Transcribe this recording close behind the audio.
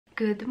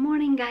Good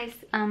morning, guys.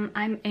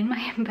 I'm in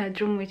my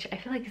bedroom, which I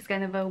feel like is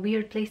kind of a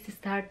weird place to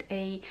start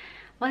a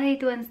What I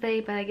Eat Wednesday,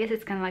 but I guess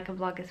it's kind of like a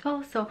vlog as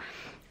well. So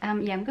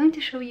yeah, I'm going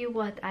to show you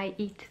what I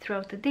eat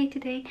throughout the day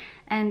today,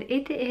 and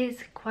it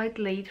is quite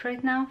late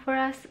right now for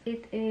us.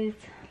 It is,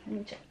 let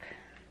me check,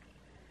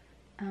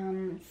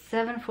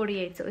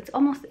 7:48, so it's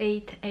almost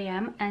 8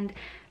 a.m. and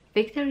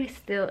Victor is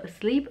still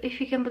asleep, if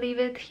you can believe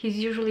it. He's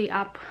usually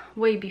up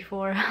way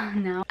before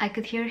now. I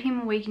could hear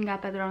him waking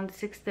up at around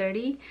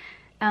 6:30.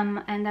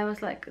 And I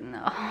was like,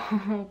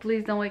 no,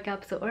 please don't wake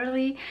up so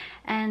early.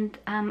 And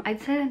I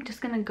decided I'm just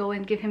gonna go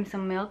and give him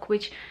some milk,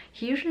 which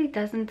he usually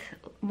doesn't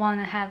want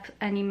to have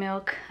any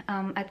milk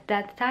at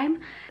that time.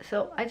 So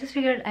I just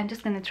figured I'm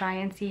just gonna try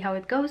and see how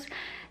it goes.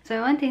 So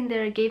I went in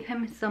there, gave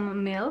him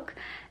some milk,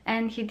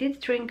 and he did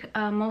drink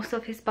most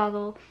of his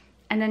bottle,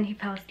 and then he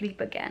fell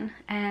asleep again.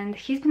 And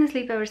he's been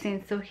asleep ever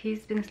since, so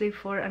he's been asleep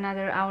for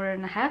another hour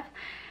and a half.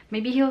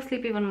 Maybe he'll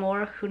sleep even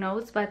more, who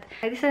knows, but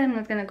I decided I'm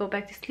not gonna go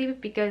back to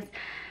sleep because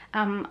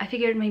I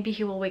figured maybe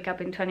he will wake up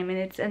in 20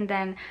 minutes and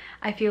then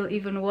I feel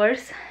even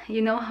worse.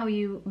 You know how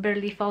you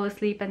barely fall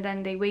asleep and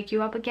then they wake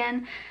you up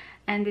again,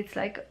 and it's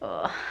like,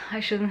 oh, I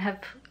shouldn't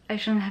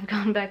have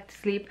gone back to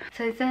sleep.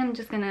 So I said I'm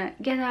just gonna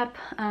get up,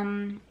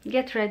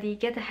 get ready,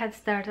 get a head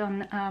start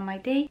on my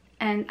day.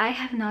 And I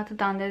have not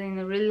done that in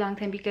a really long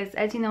time because,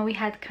 as you know, we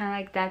had kind of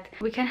like that,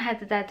 we kind of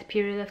had that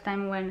period of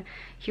time when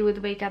he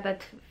would wake up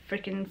at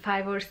freaking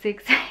 5 or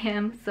 6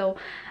 a.m. So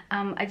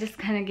I just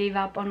kind of gave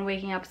up on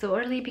waking up so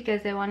early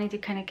because I wanted to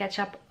kind of catch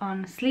up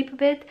on sleep a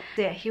bit.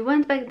 So yeah, he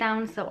went back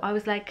down, so I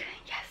was like,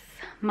 yes,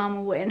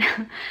 mama win.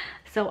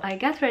 So I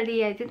got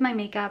ready, I did my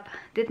makeup,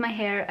 did my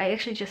hair. I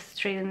actually just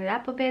straightened it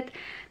up a bit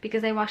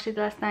because I washed it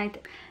last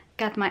night.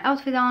 Got my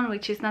outfit on,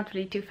 which is not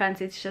really too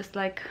fancy. It's just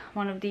like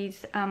one of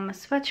these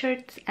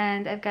sweatshirts,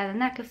 and I've got a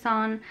necklace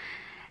on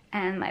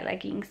and my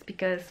leggings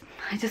because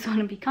I just want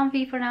to be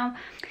comfy for now.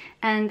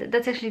 And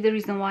that's actually the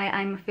reason why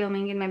I'm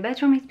filming in my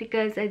bedroom, is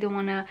because I don't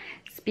want to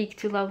speak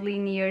too loudly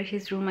near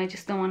his room. I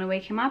just don't want to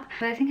wake him up.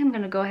 But I think I'm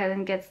gonna go ahead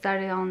and get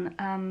started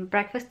on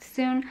breakfast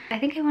soon. I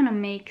think I want to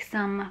make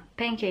some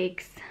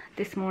pancakes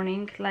this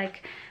morning,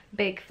 like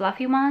big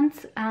fluffy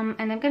ones,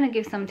 and I'm gonna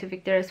give some to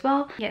Victor as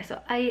well. Yeah,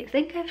 so I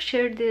think I've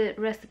shared the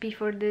recipe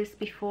for this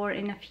before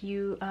in a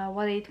few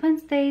What I Eat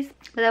Wednesdays,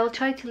 but I will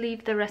try to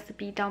leave the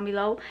recipe down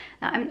below.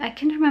 Now, I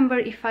can't remember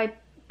if I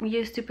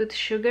used to put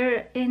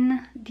sugar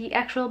in the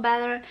actual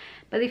batter,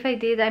 but if I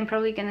did, I'm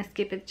probably gonna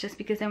skip it just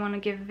because I want to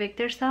give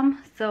Victor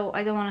some, so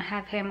I don't want to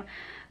have him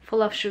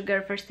full of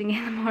sugar first thing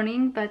in the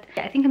morning. But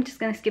yeah, I think I'm just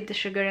gonna skip the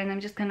sugar and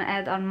I'm just gonna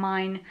add on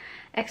mine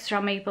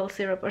extra maple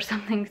syrup or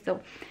something.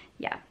 So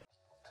yeah.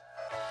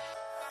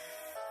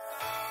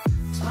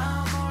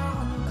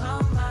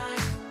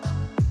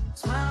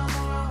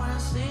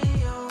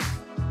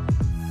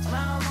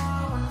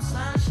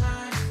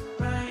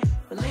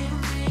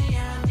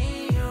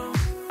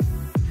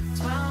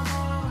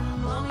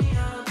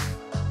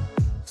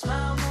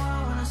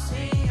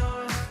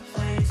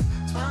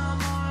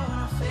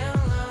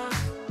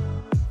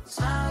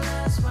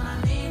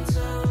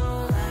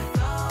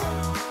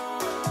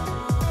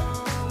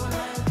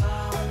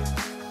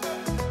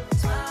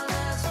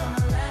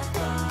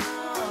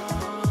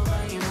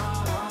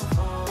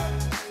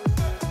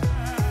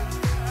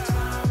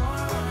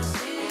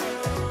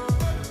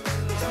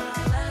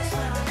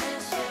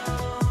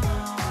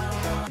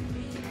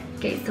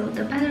 Okay, so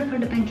the batter for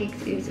the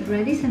pancakes is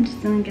ready, so I'm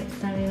just gonna get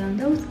started on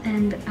those.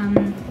 And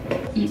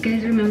you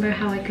guys remember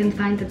how I couldn't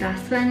find the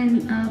dustpan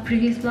in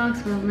previous vlogs?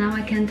 Well, now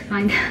I can't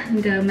find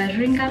the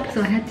measuring cup,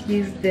 so I had to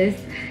use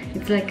this.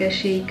 It's like a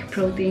shake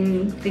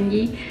protein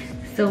thingy,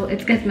 so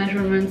it's got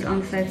measurements on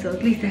the side, so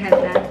at least I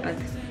have that, but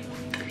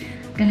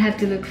I'm gonna have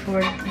to look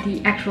for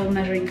the actual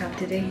measuring cup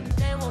today.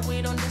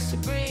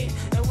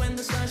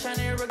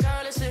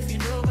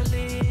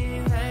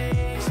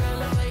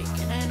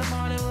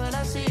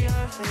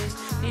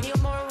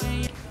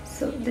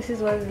 So this is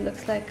what it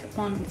looks like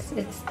once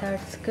it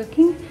starts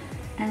cooking.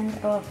 And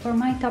for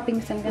my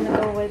toppings, I'm gonna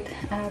go with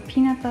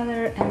peanut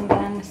butter and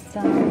then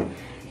some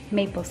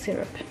maple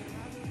syrup.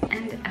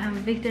 And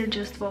Victor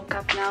just woke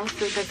up now,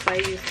 so that's why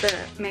I used the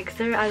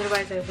mixer,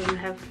 otherwise I wouldn't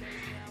have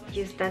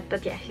used that.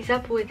 But yeah, he's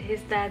up with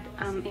his dad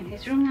in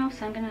his room now,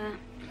 so I'm gonna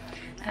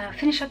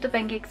finish up the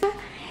pancakes.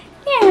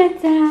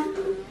 Yeah,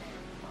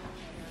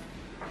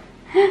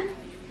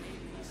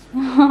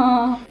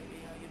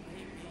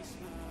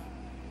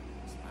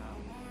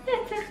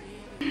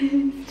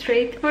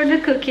 straight for the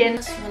cooking.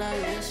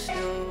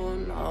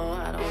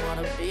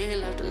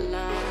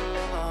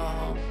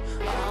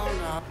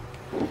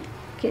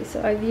 Okay,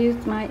 so I've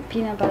used my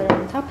peanut butter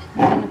on top.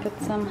 I'm gonna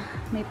put some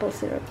maple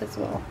syrup as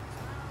well.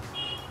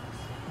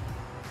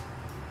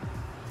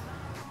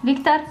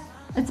 Wiktor,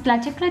 îți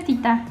place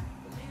plătita?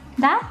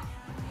 Da?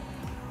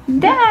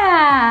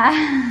 Da!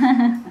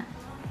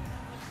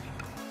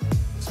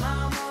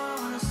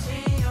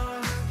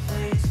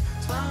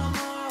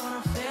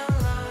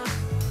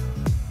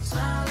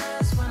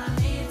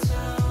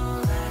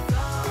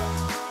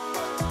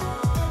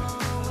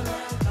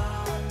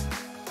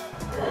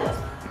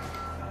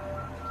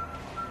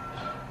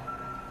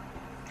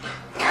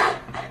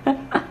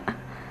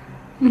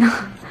 No,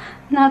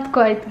 not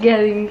quite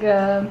getting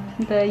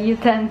the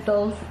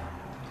utensils.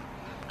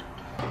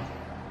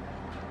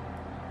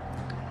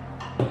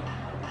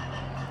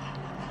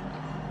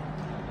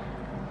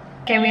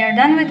 Okay, we are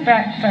done with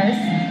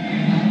breakfast.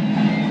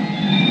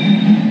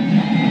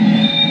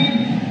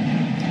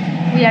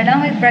 We are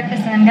done with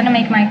breakfast and I'm gonna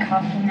make my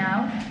coffee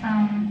now.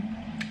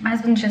 My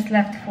husband just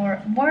left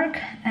for work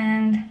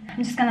and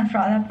I'm just gonna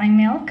froth up my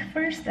milk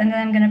first and then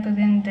I'm gonna put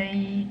in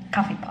the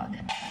coffee pod.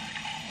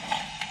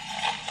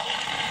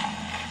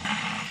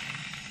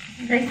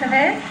 Raise a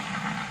bit.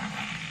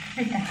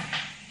 Right there.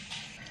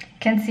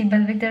 Can't see,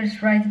 but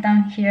Victor's right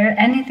down here.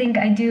 Anything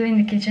I do in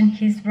the kitchen,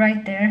 he's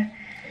right there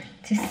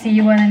to see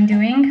what I'm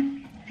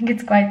doing. I think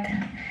it's quite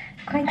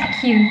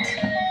cute.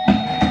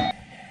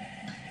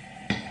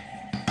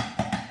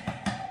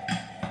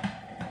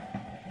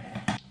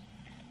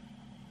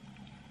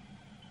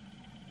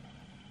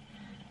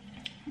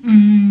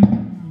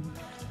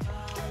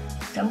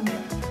 So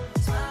good.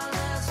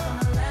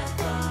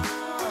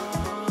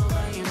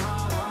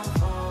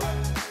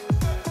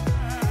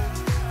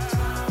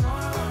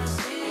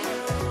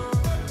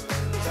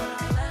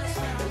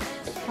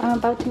 I'm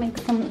about to make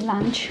some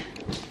lunch.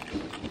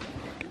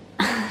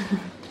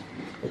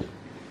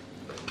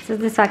 Co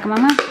ty saka,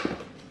 mama?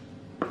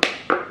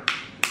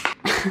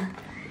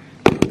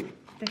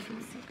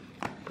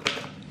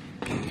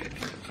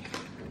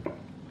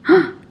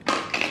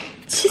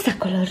 Ci sa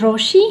color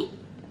roshi?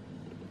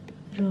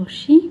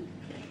 Roshi?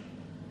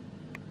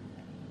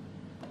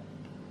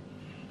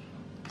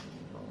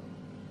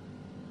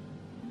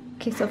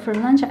 Okay, so for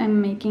lunch I'm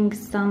making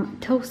some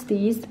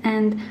toasties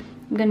and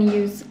I'm gonna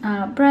use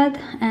bread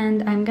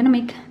and I'm gonna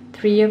make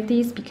 3 of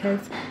these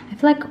because I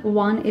feel like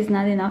 1 is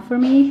not enough for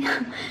me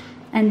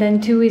and then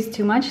 2 is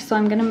too much, so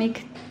I'm gonna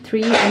make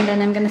 3 and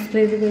then I'm gonna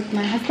split it with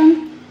my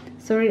husband,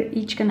 so we're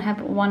each gonna have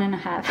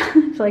 1.5. I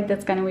feel like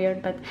that's kind of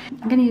weird, but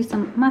I'm gonna use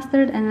some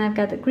mustard and I've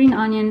got a green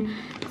onion,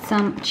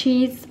 some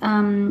cheese,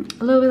 a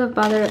little bit of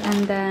butter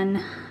and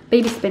then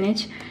baby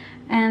spinach,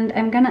 and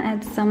I'm gonna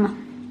add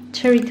some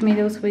cherry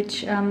tomatoes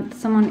which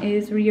someone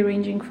is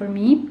rearranging for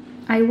me.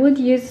 I would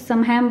use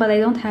some ham but I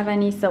don't have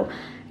any, so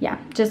yeah,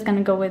 just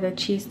gonna go with a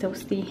cheese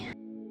toastie.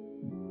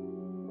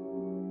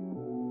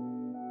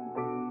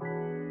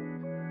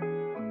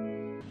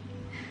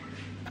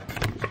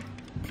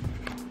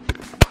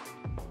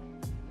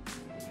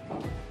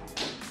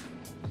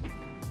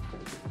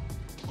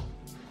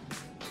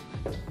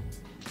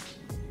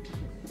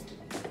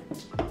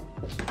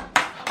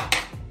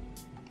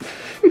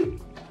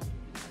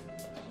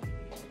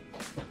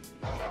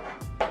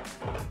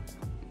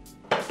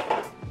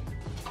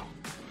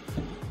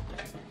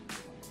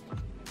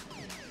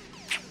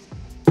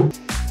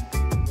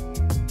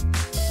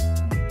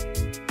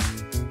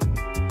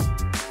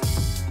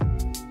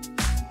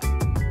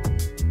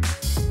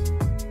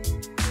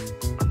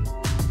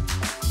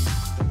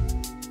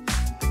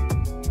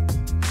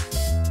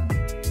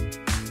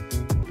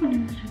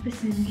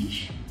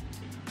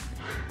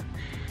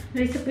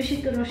 Vrei să pui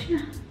și tu roșia?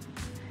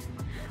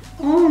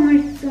 Oh,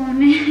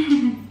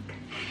 mulțumesc!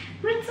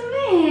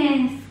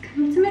 Mulțumesc!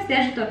 Mulțumesc de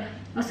ajutor!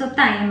 O să o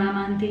taie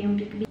mama întâi un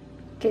pic.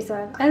 Okay, so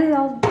I've added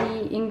all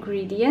the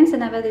ingredients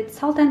and I've added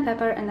salt and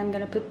pepper and I'm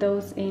gonna put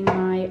those in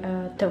my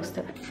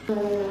toaster.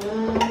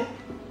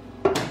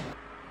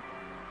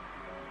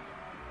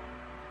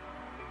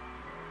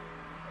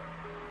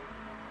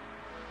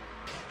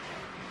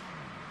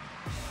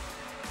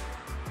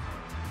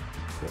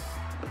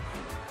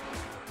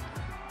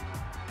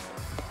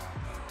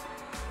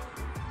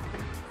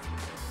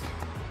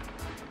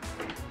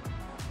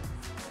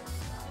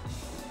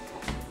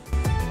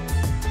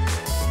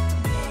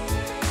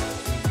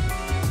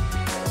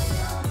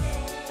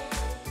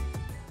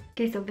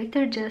 Okay, so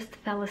Victor just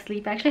fell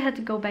asleep. I actually had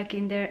to go back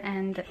in there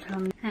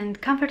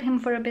and comfort him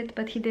for a bit,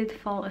 but he did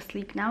fall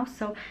asleep now.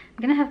 So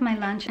I'm gonna have my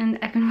lunch, and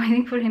I've been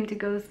waiting for him to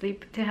go to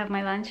sleep to have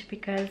my lunch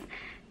because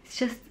it's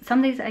just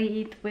some days I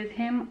eat with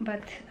him,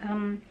 but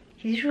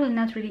he's usually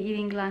not really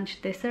eating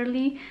lunch this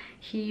early.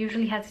 He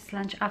usually has his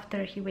lunch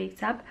after he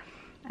wakes up.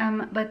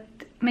 But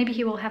maybe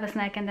he will have a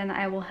snack and then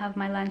I will have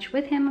my lunch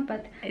with him.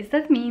 But is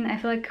that mean? I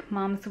feel like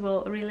moms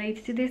will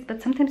relate to this,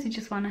 but sometimes you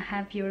just want to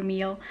have your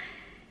meal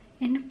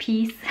in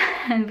peace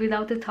and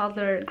without a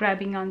toddler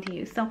grabbing onto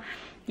you. So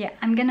yeah,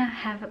 I'm gonna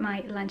have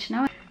my lunch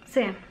now. So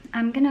yeah,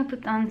 I'm gonna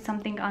put on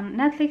something on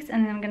Netflix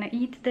and then I'm gonna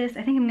eat this.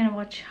 I think I'm gonna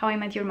watch How I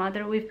Met Your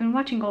Mother. We've been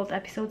watching old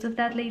episodes of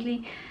that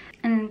lately.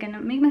 And I'm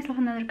gonna make myself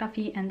another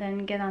coffee and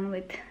then get on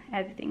with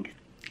editing.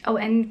 Oh,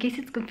 and in case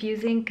it's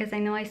confusing, because I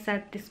know I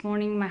said this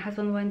morning my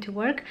husband went to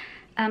work.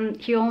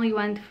 He only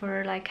went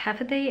for like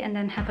half a day and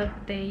then half a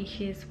day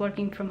he's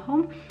working from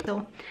home.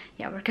 So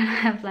yeah, we're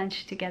gonna have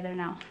lunch together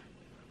now.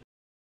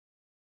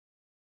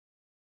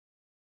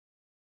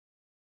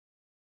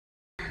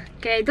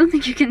 Okay, I don't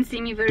think you can see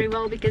me very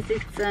well because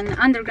it's an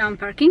underground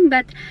parking,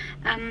 but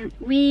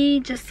we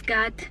just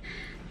got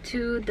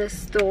to the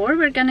store.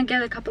 We're gonna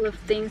get a couple of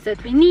things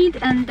that we need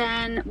and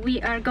then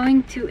we are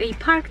going to a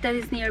park that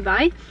is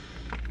nearby.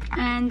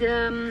 and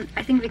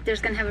I think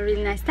Victor's gonna have a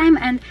really nice time,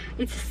 and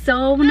it's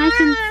so nice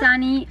and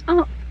sunny.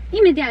 Oh,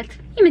 imediat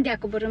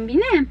coborâm,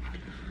 bine?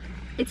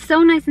 It's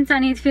so nice and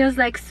sunny, it feels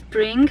like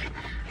spring.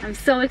 I'm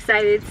so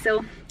excited.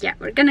 So yeah,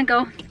 we're gonna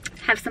go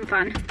have some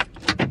fun.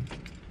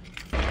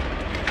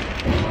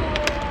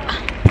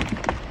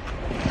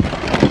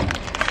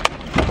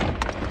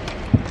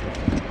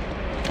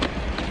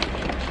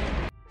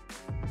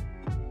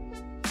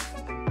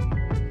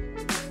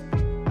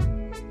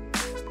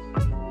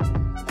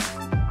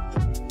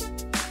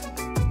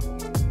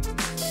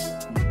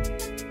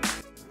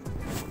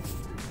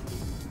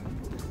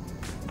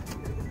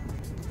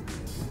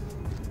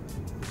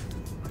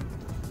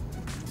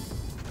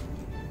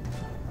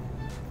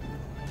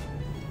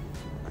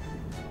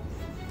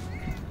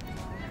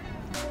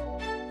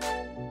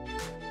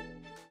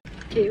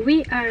 Okay,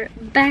 we are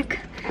back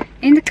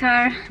in the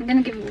car. I'm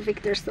gonna give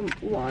Victor some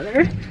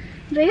water.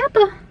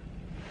 Rayato!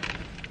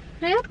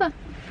 Rayato!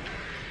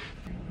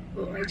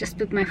 Oh, I just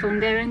put my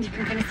phone there and you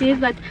can kind of see it,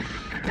 but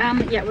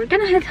yeah, we're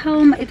gonna head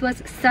home. It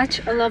was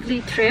such a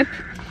lovely trip.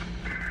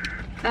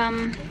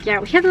 Yeah,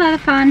 we had a lot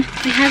of fun.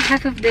 We had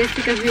half of this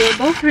because we were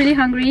both really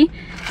hungry,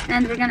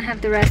 and we're gonna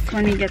have the rest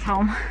when we get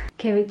home.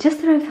 Okay, we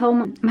just arrived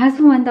home. My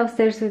husband went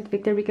downstairs with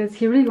Victor because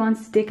he really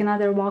wants to take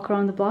another walk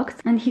around the blocks,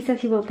 and he said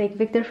he will take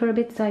Victor for a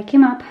bit, so I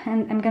came up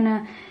and I'm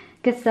gonna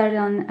get started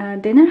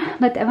on dinner.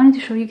 But I wanted to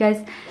show you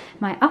guys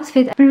my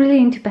outfit. I've been really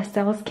into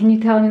pastels. Can you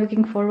tell I'm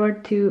looking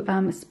forward to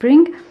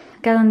spring.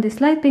 Got on this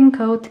light pink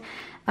coat,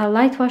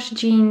 light wash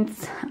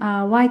jeans,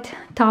 white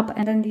top,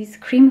 and then these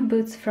cream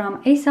boots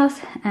from ASOS,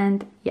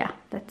 and yeah,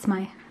 that's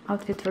my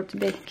outfit for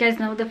today. You guys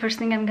know the first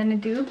thing I'm gonna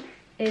do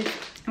is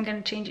I'm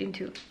gonna change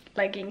into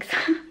leggings.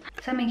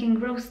 So I'm making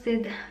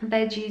roasted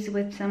veggies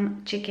with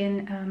some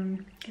chicken.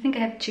 I think I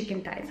have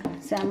chicken thighs.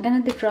 So I'm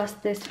gonna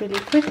defrost this really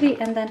quickly,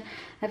 and then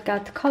I've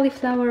got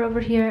cauliflower over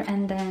here,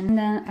 and then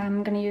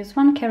I'm gonna use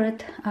 1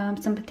 carrot,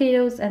 some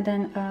potatoes, and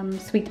then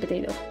sweet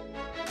potato.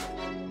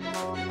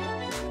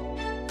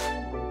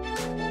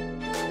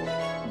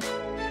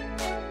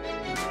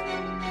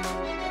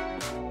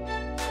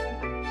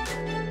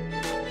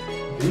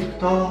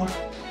 Victor!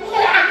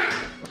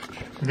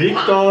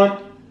 Victor!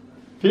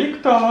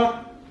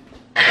 Victor!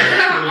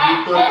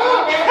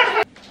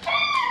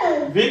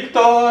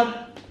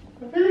 Victor!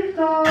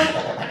 Victor!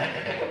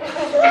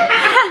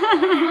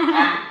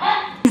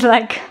 He's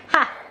like,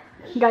 ha!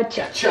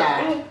 Gotcha!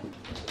 Ciao!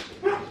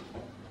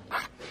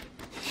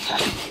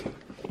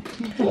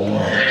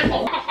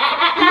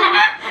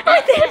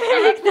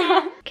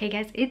 Okay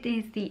guys, it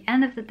is the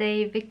end of the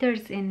day.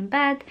 Victor's in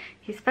bed,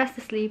 he's fast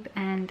asleep,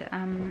 and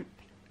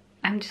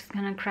I'm just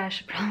gonna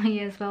crash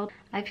probably as well.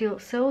 I feel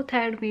so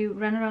tired. We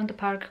ran around the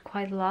park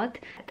quite a lot.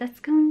 That's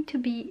going to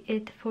be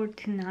it for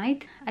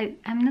tonight.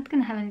 I'm not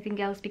gonna have anything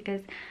else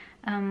because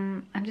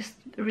I'm just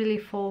really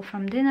full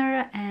from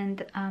dinner,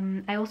 and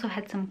I also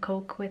had some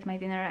Coke with my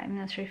dinner. I'm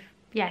not sure if,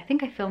 yeah, I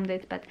think I filmed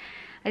it, but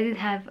I did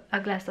have a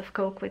glass of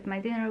Coke with my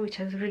dinner, which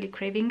I was really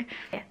craving.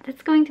 Yeah,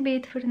 that's going to be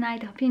it for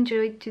tonight. I hope you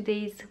enjoyed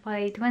today's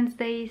White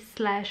Wednesday /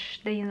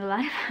 day in the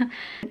life.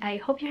 I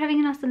hope you're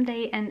having an awesome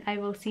day, and I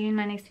will see you in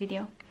my next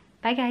video.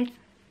 Bye guys!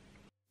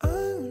 I'm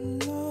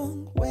a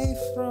long way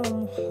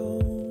from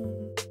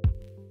home.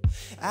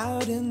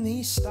 Out in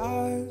these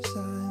stars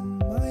I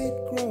might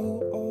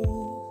grow